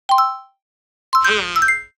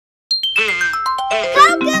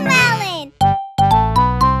Cocomelon!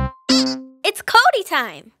 It's Cody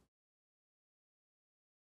time!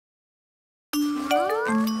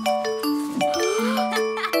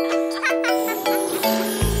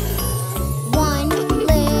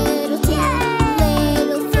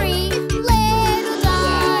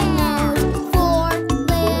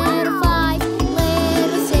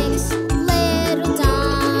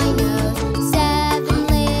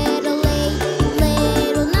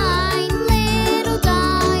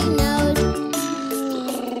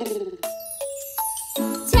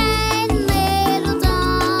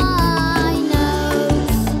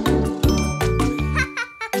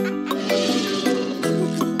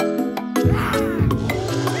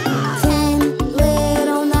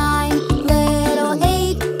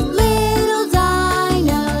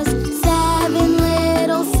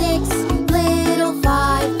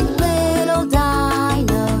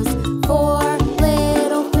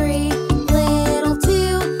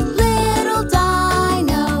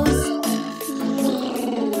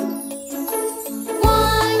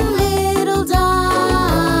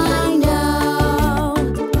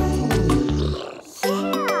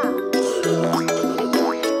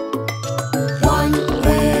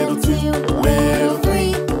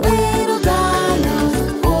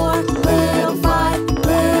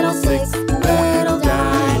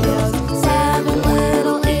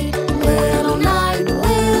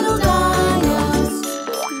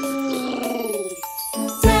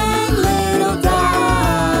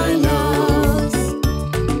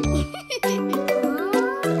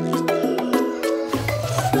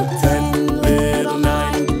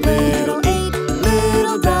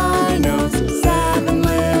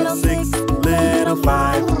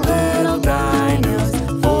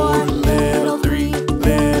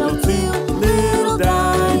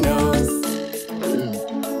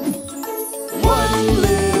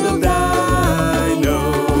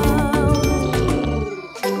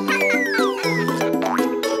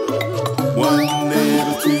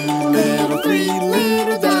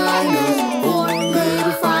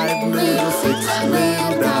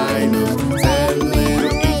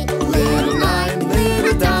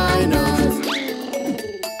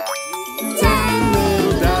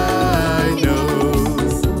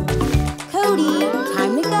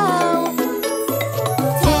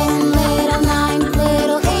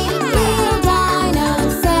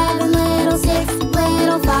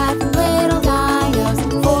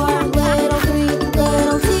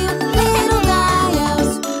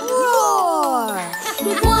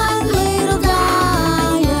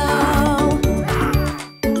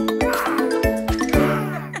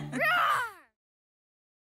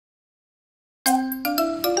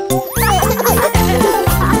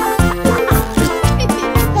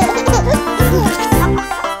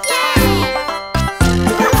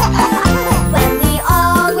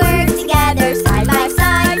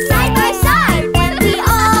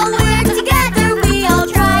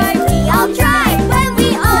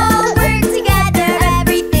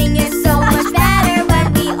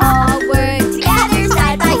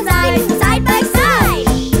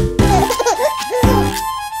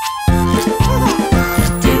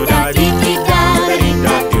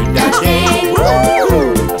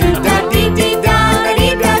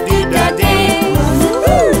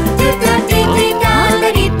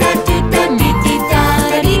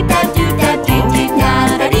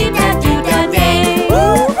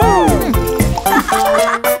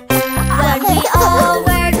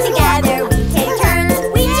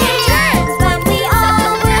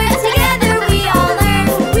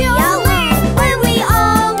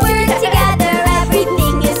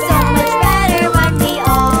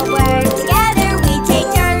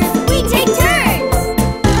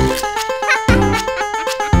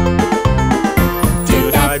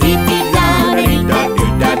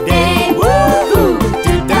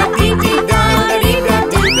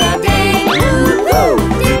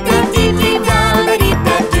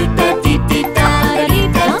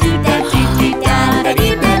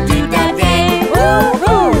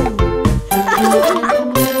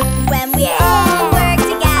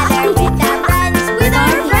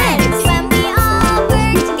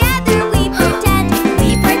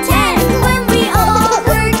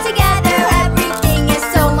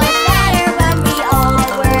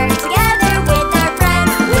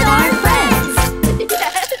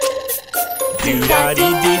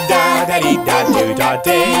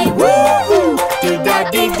 day, woo-hoo.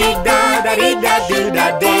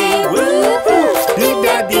 Do-da-dee-dee-da-da-dee-da-do-da-day, woo-hoo.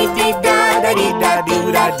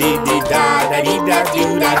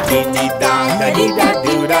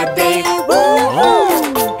 Do-da-dee-dee-da-da-dee-da-do-da-dee-da-do-da-dee-da-do-da-day, woo-hoo.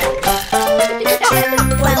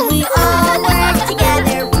 When we all work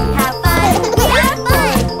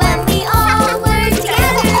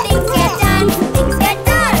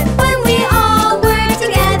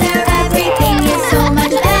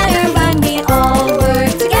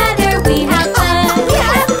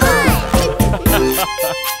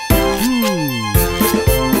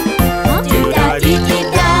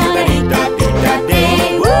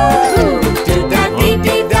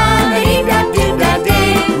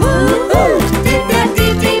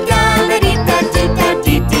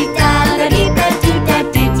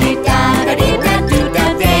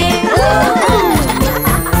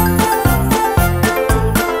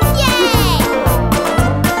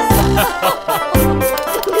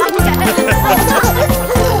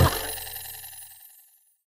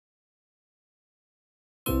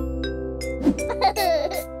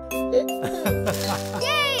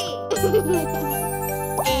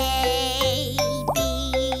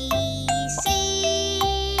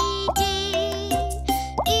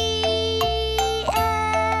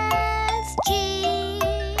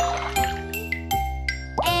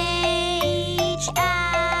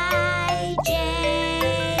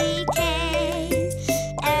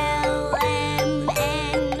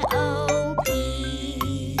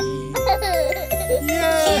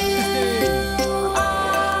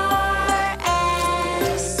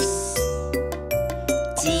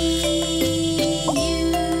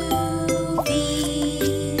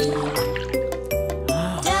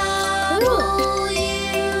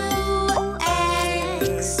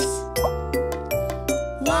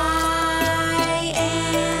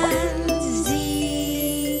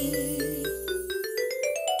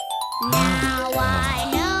Now I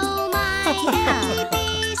know my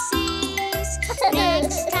ABCs.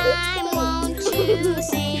 Next time, won't you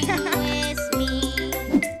sing with me?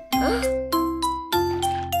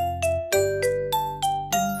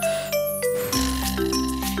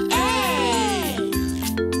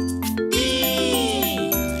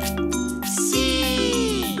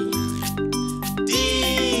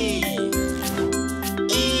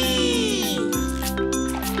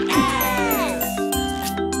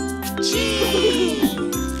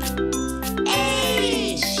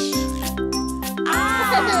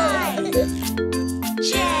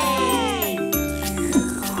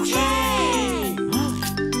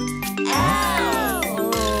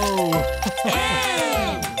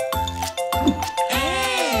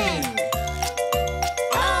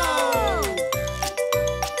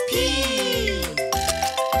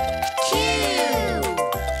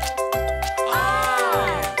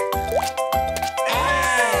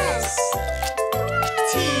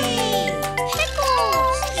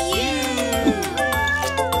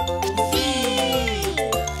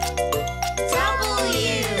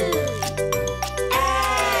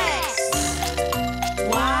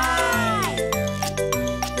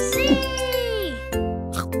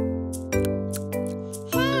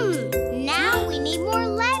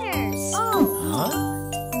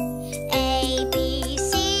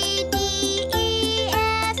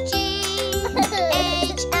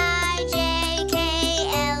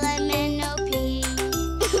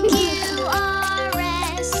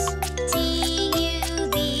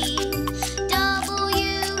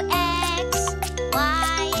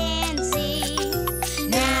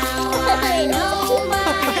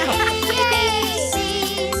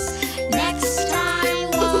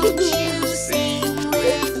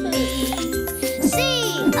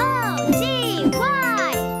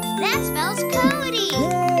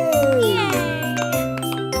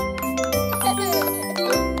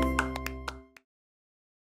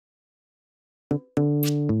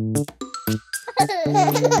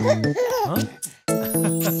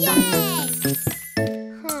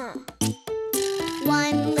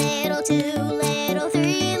 One little, two little,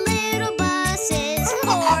 three little buses,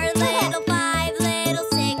 4 little, 5 little,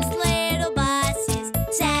 6 little buses,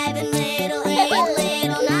 7 little, 8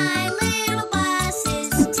 little, 9 little buses,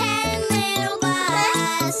 10 little buses.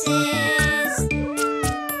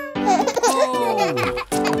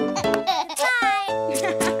 Time.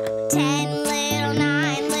 10 little,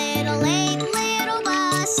 9 little, 8 little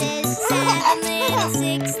buses, 7 little,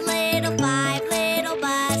 6 little.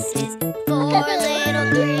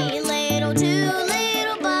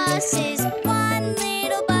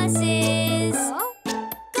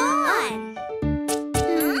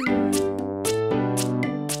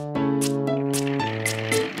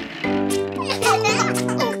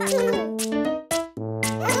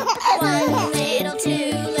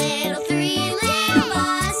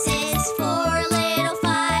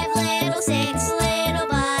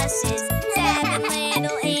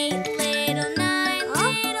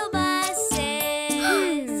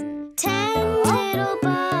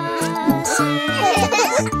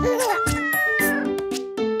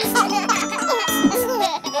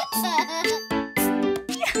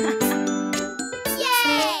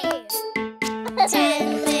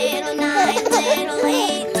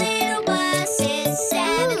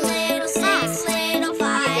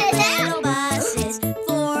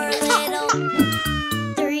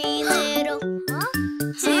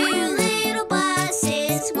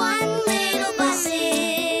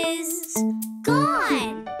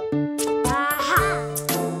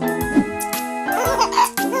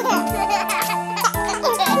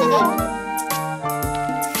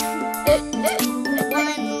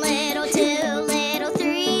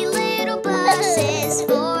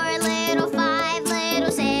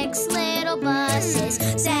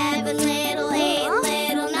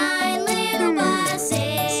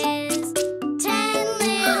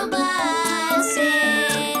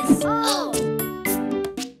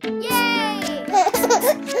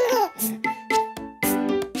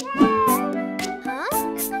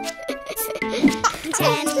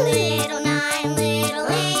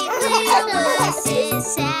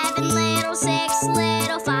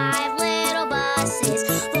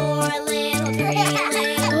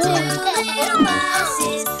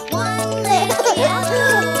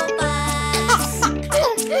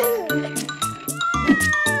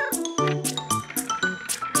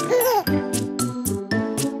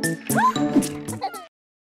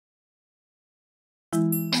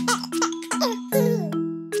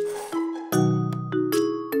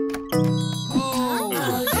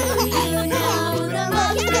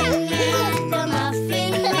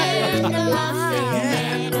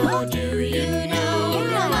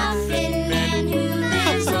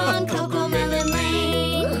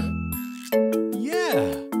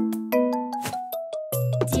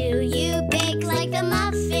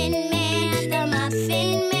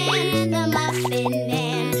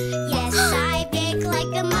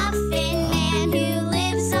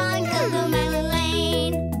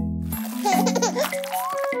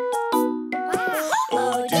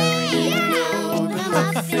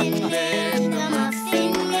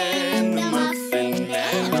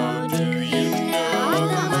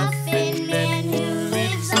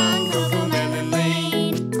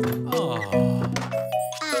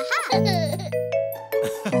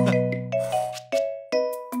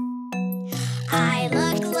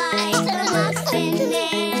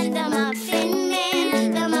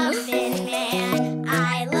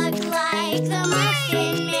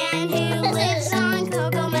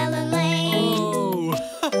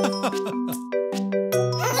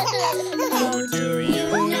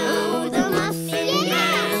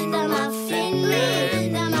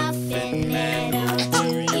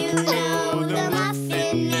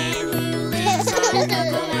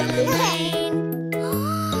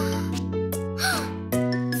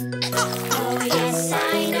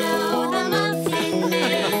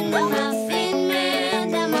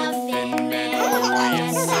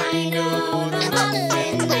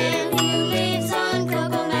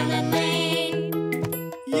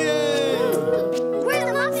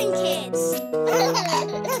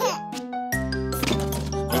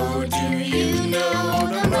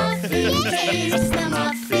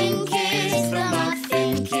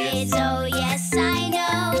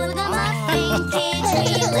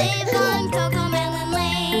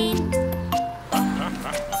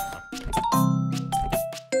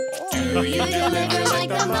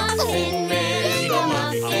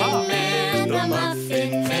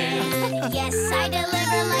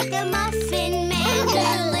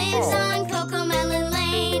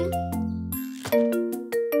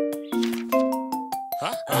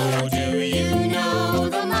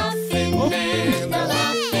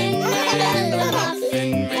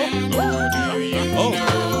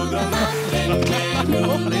 Muffin Man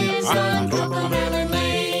who lives on Cocomelon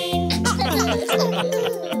Lane.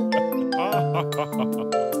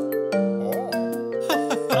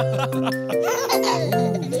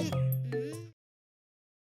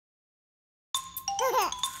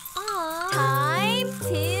 Time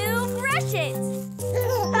to brush it.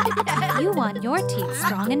 If you want your teeth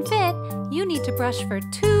strong and fit, you need to brush for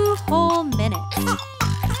 2 whole minutes.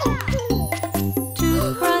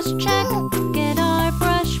 Toothbrush check, get our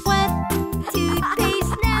brush wet.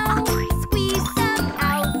 Toothpaste now, squeeze some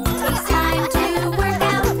out. It's time to work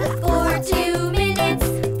out for 2 minutes.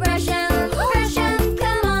 Brush 'em,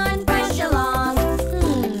 come on, brush along.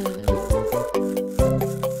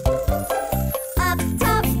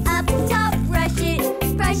 Up top, brush it,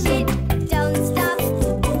 don't stop,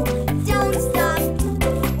 don't stop.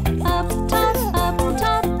 Up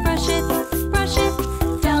top, brush it,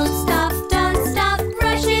 Don't stop,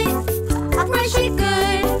 brush it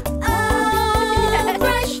good. Oh,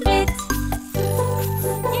 brush it.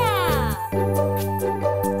 Yeah.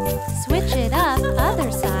 switch it up,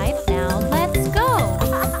 other side, now let's go.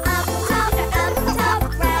 Up top,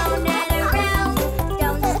 round and around.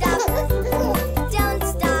 Don't stop, don't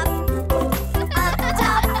stop. Up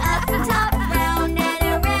top, round and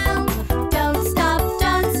around. Don't stop,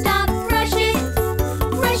 brush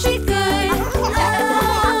it good.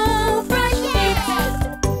 Oh, brush it.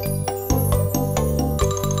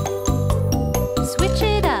 Switch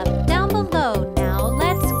it up, down below, now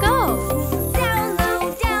let's go. Down low,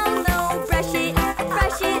 brush it.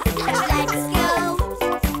 Let's go.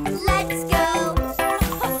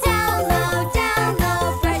 Down low,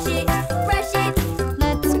 brush it.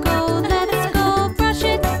 Let's go, brush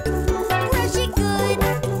it. Brush it good.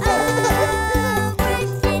 Oh,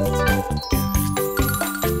 brush it.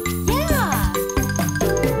 Yeah.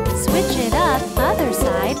 Switch it up, other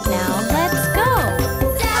side, now let's go.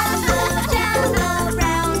 Down low,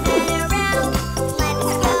 round and around.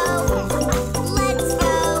 Let's go.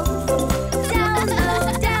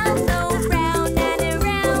 Down low, round and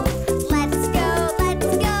around. Let's go.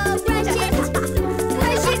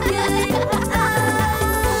 Brush it good. Oh,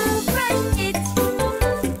 brush it.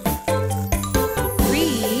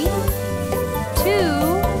 3, 2,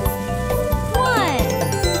 1.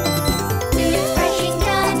 Toothbrushing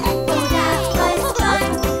done. Oh, that was fun.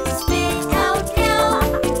 Spit out now.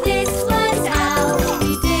 This was how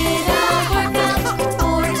we did our workout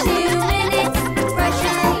for 2 minutes. Brush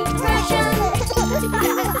 'em.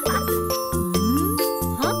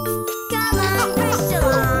 Come on, brush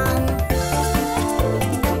along.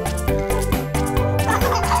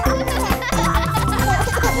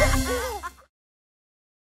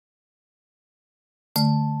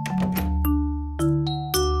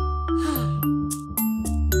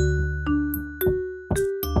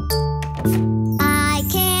 I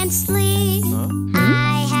can't sleep.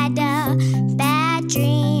 I had a bad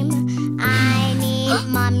dream. I need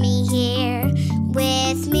mommy here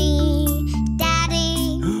with me.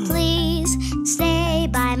 Daddy, please stay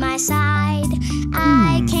by my side.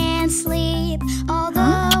 I can't sleep,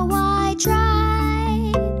 although I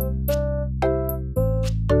tried.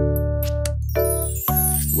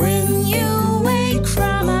 When you wake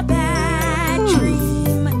from a bad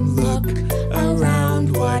dream, look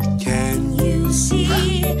around, what can you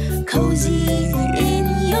see? Cozy in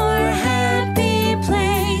your happy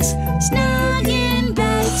place, snug in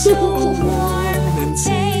bed, so warm and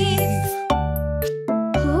safe.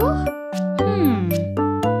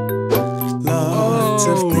 Lots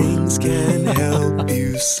of things can help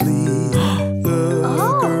you sleep.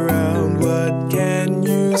 Look around, what can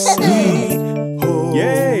you see? Hold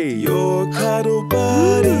your cuddle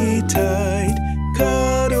buddy tight.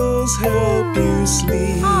 Cuddles help you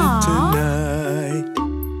sleep tonight.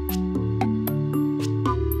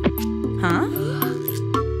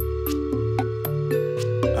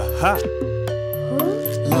 Aha!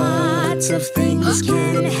 Lots of things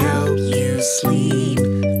can help you sleep.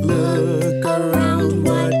 Look around,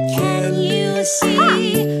 what can you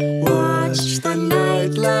see? Watch the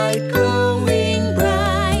night light glowing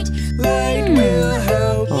bright. Light will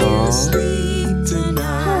help you sleep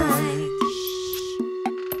tonight.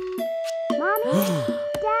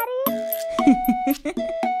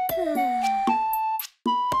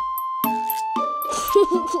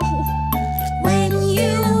 When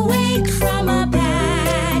you wake from a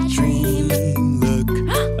bad dream, look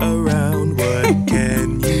around, what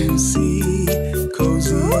can you see?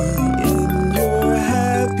 Cozy in your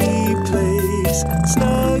happy place,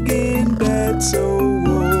 snug in bed, so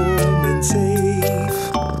warm and safe.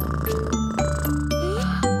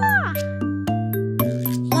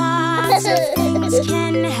 Lots of things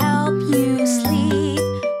can help you sleep.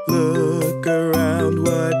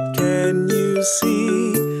 you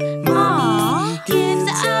see. Mommy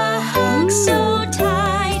gives a hug so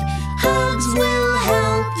tight. Hugs will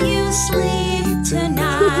help you sleep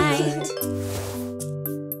tonight.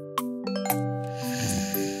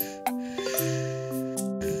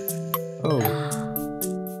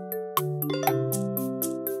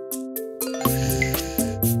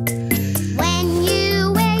 When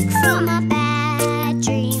you wake from a bad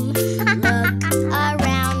dream, look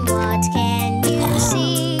around, what can you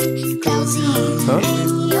see? Cozy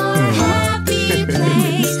in your happy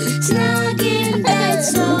place, snug in bed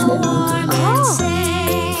so warm and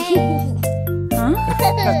safe.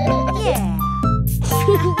 Yeah.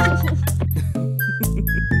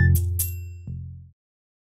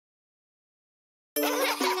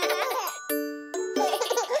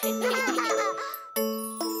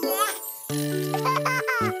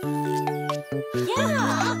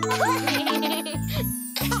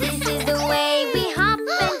 This is the way we hop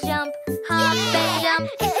and jump, hop and jump,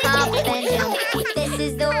 hop and jump. This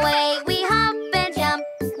is the way we hop and jump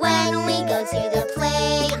when we go to the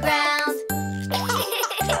playground.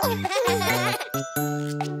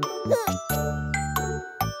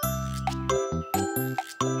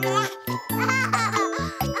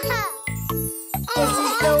 This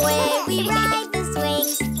is the way we ride the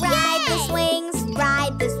swings, ride the swings,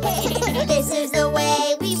 ride the swings. This is the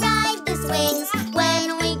way we ride the swings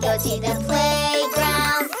when we go to the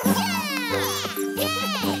playground.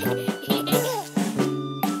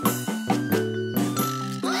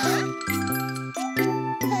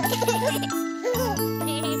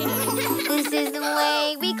 This is the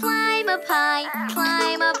way we climb up high,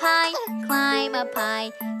 climb up high, climb up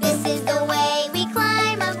high. This is the way we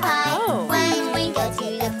climb up high when we go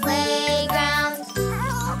to the playground.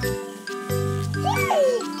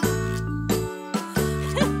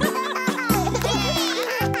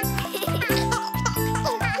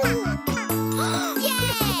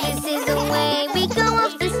 This is the way we go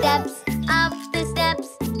up the steps, up the steps,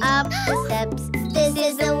 up the steps. This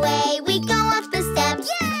is the way we go up the steps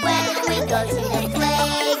when we go to the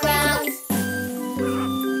playground.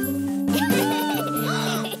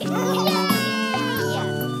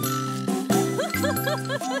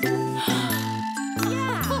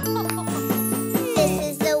 This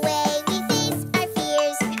is the way we face our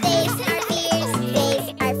fears, face our fears, face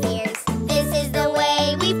our fears. This is the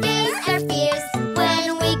way we face our fears when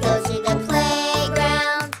we go to the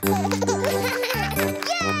playground.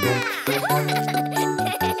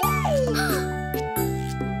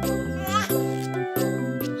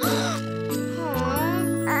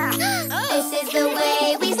 This is the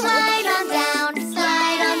way we slide on down,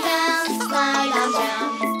 slide on down, slide on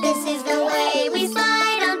down. This is the way we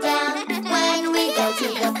slide on down when we go to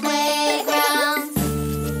the playground.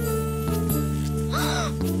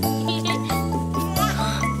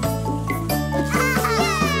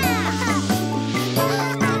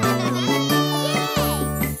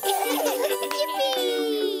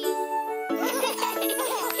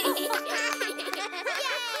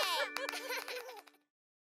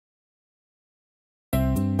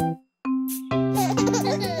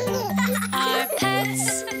 Our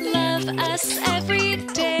pets love us every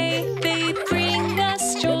day. They bring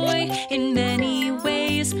us joy in many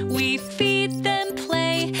ways. We feed them,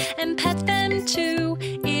 play, and pet them too.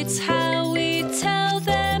 It's how we tell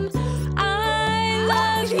them, I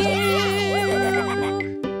love you.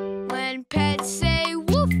 When pets say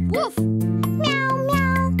woof woof, Meow,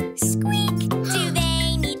 meow, squeak. Do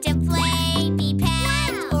they need to play, be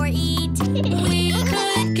pet, or eat? We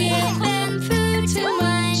could give them food to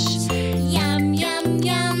munch. Yum, yum,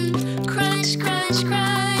 yum. Crunch, crunch,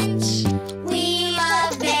 crunch. We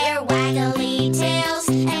love their waggly tails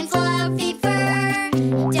and fluffy fur.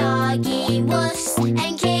 Doggy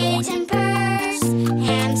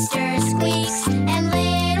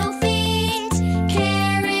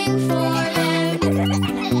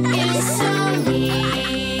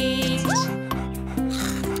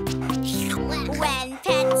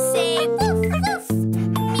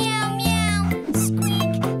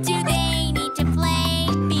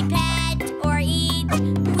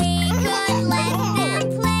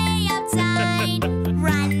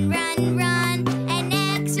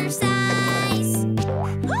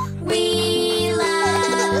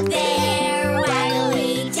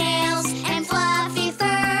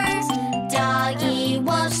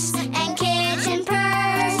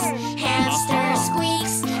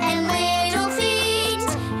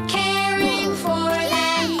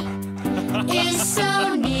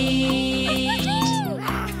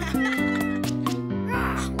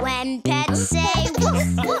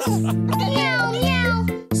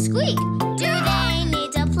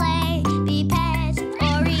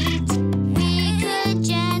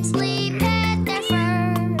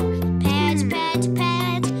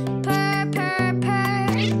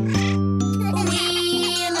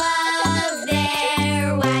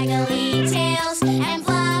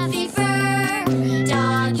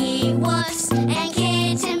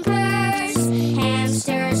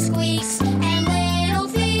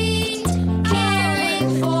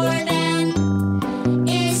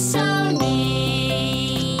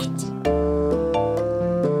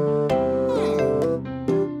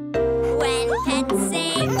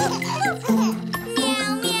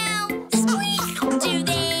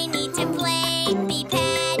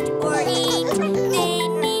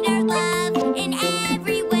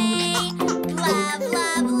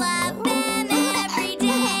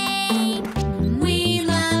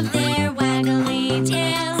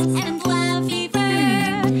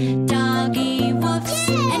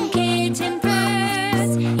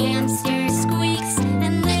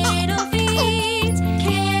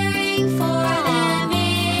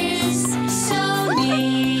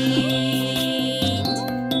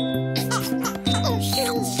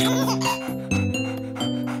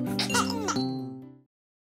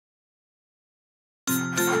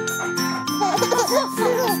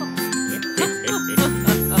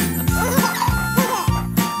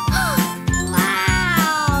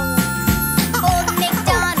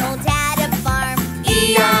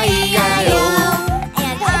E-I-E-I-O.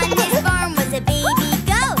 And on his farm was a baby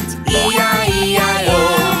goat. E-I-E-I-O.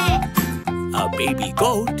 A baby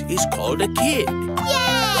goat is called a kid. Yay!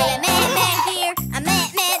 A man here, a man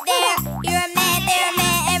there. You're a man there, a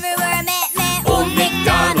man everywhere, a man. Old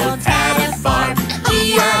MacDonald had a farm.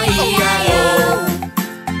 E-I-E-I-O.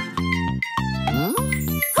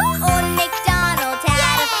 Old MacDonald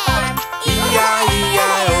had a farm.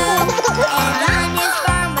 E-I-E-I-O. And on his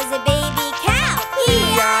farm was a baby cow.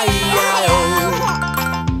 E-I-E-I-O.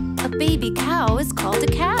 A baby cow is called a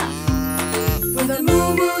calf. With a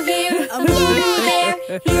moo moo here, a moo moo there.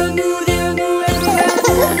 Here a moo, there a moo, everywhere a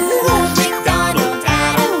moo moo. Old MacDonald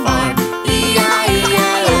had a farm.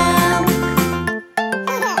 E-I-E-I-O.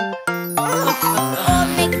 Old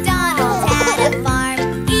MacDonald had a farm.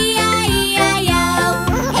 E-I-E-I-O.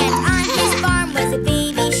 And on his farm was a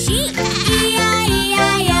baby sheep.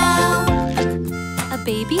 E-I-E-I-O. A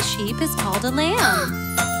baby sheep is called a lamb.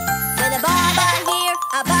 With a baba here,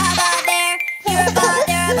 a baba there. Here a ba,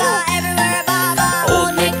 there a ba, everywhere a baba.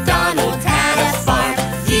 Old MacDonald had a farm.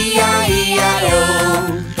 E-I-E-I-O.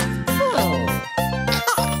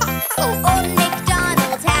 Old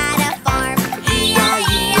MacDonald had a farm.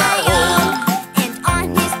 E-I-E-I-O. And on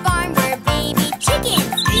his farm were baby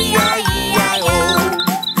chickens. E-I-E-I-O.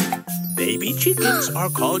 Baby chickens are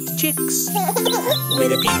called chicks.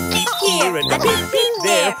 With a peep peep here and a peep peep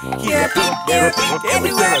there. Here a peep, there a peep,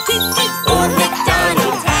 everywhere a peep peep. Old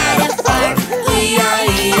MacDonald had a farm.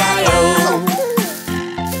 E-I-E-I-O.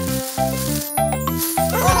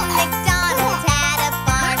 Old MacDonald had a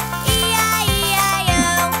farm. E-I-E-I-O.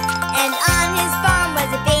 And on his farm was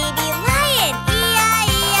a baby lion.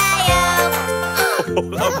 E-I-E-I-O.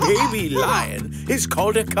 A baby lion is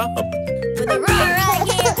called a cub. With a roar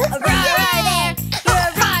here, a roar there. Here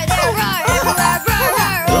a roar, there a roar, everywhere a roar,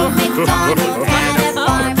 roar. Old MacDonald had a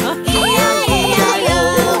farm. E-I-E-I-O.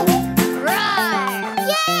 Roar!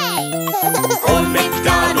 Yay! Old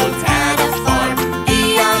MacDonald had a farm.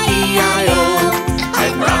 E-I-E-I-O.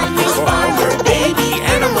 And on his farm were baby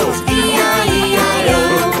animals. E-I-E-I-O.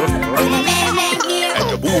 With a man here, And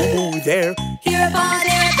a boo-boo there. here a ball,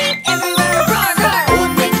 there a beep, everywhere a roar, roar.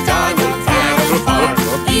 Old MacDonald had a farm.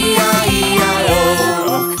 E-I-E-I-O.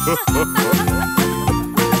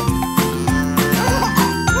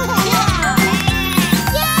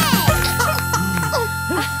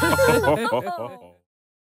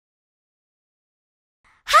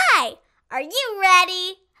 Hi, are you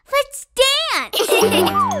ready? Let's dance!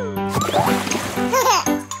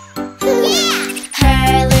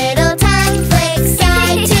 Her little tongue flicks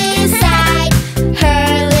side to side.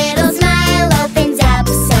 Her little smile opens up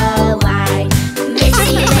so wide.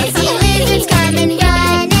 Missy, Lizzy, lizards come and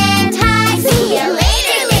run and hide. See you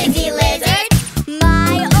later, Lizzy Lizard.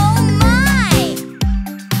 My, oh my!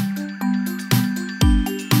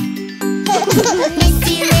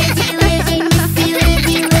 Missy, Lizzy, lizard, Missy,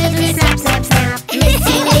 Lizzy, lizard, snap, snap, snap.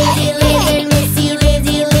 Missy, Lizzy, lizard, Missy,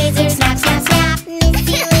 Lizzy, lizard, snap, snap, snap.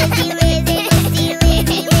 Missy, Lizzy, lizard, Missy,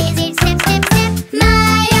 Lizzy, lizard, snap, snap, snap.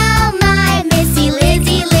 My, oh my, Missy,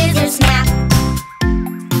 Lizzy, lizard, snap.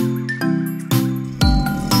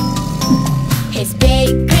 His big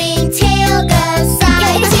green tail goes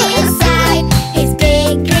side to side. His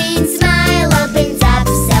big green smile opens up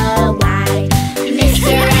so wide.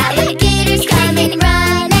 Mr. Alligator's coming right.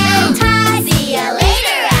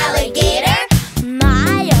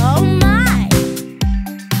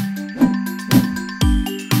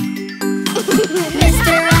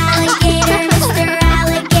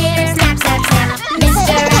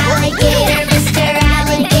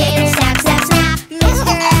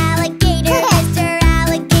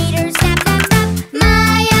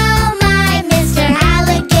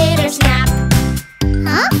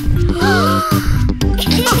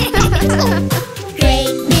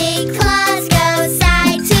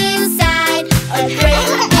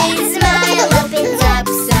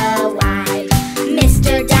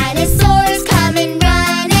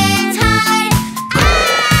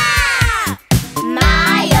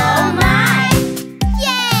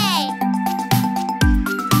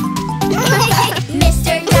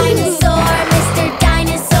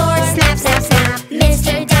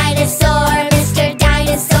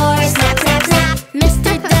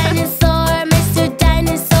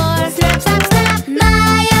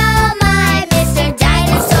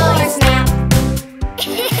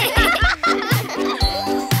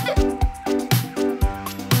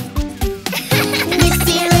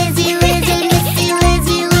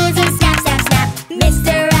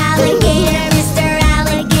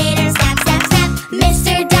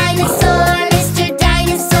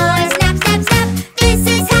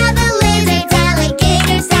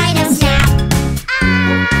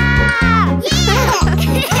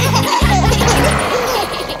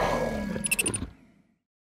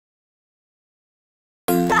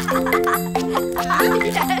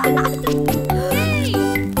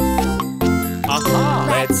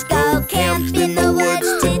 camp in the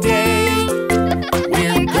woods today.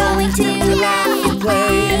 We're going to laugh and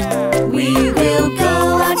play. We will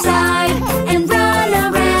go outside and run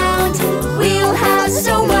around. We'll have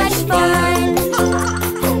so much fun.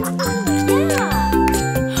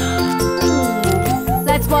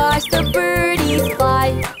 Let's watch the birdies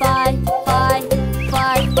fly, fly, fly,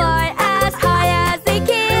 fly, fly as high as they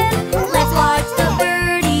can. Let's watch the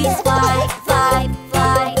birdies fly, fly,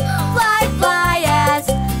 fly, fly, fly as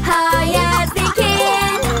high as they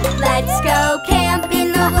can. Let's go camp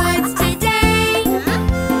in the woods today.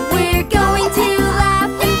 We're going to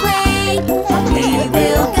laugh and play. We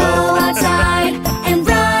will go outside and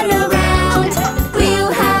run around.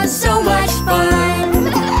 We'll have so much fun.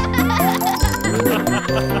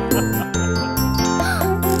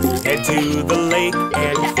 Head to the lake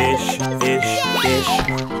and fish, fish, fish.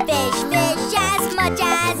 Fish, fish as much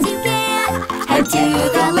as you can. Head to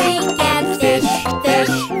the lake and fish,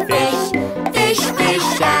 fish, fish, fish,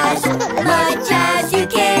 fish as much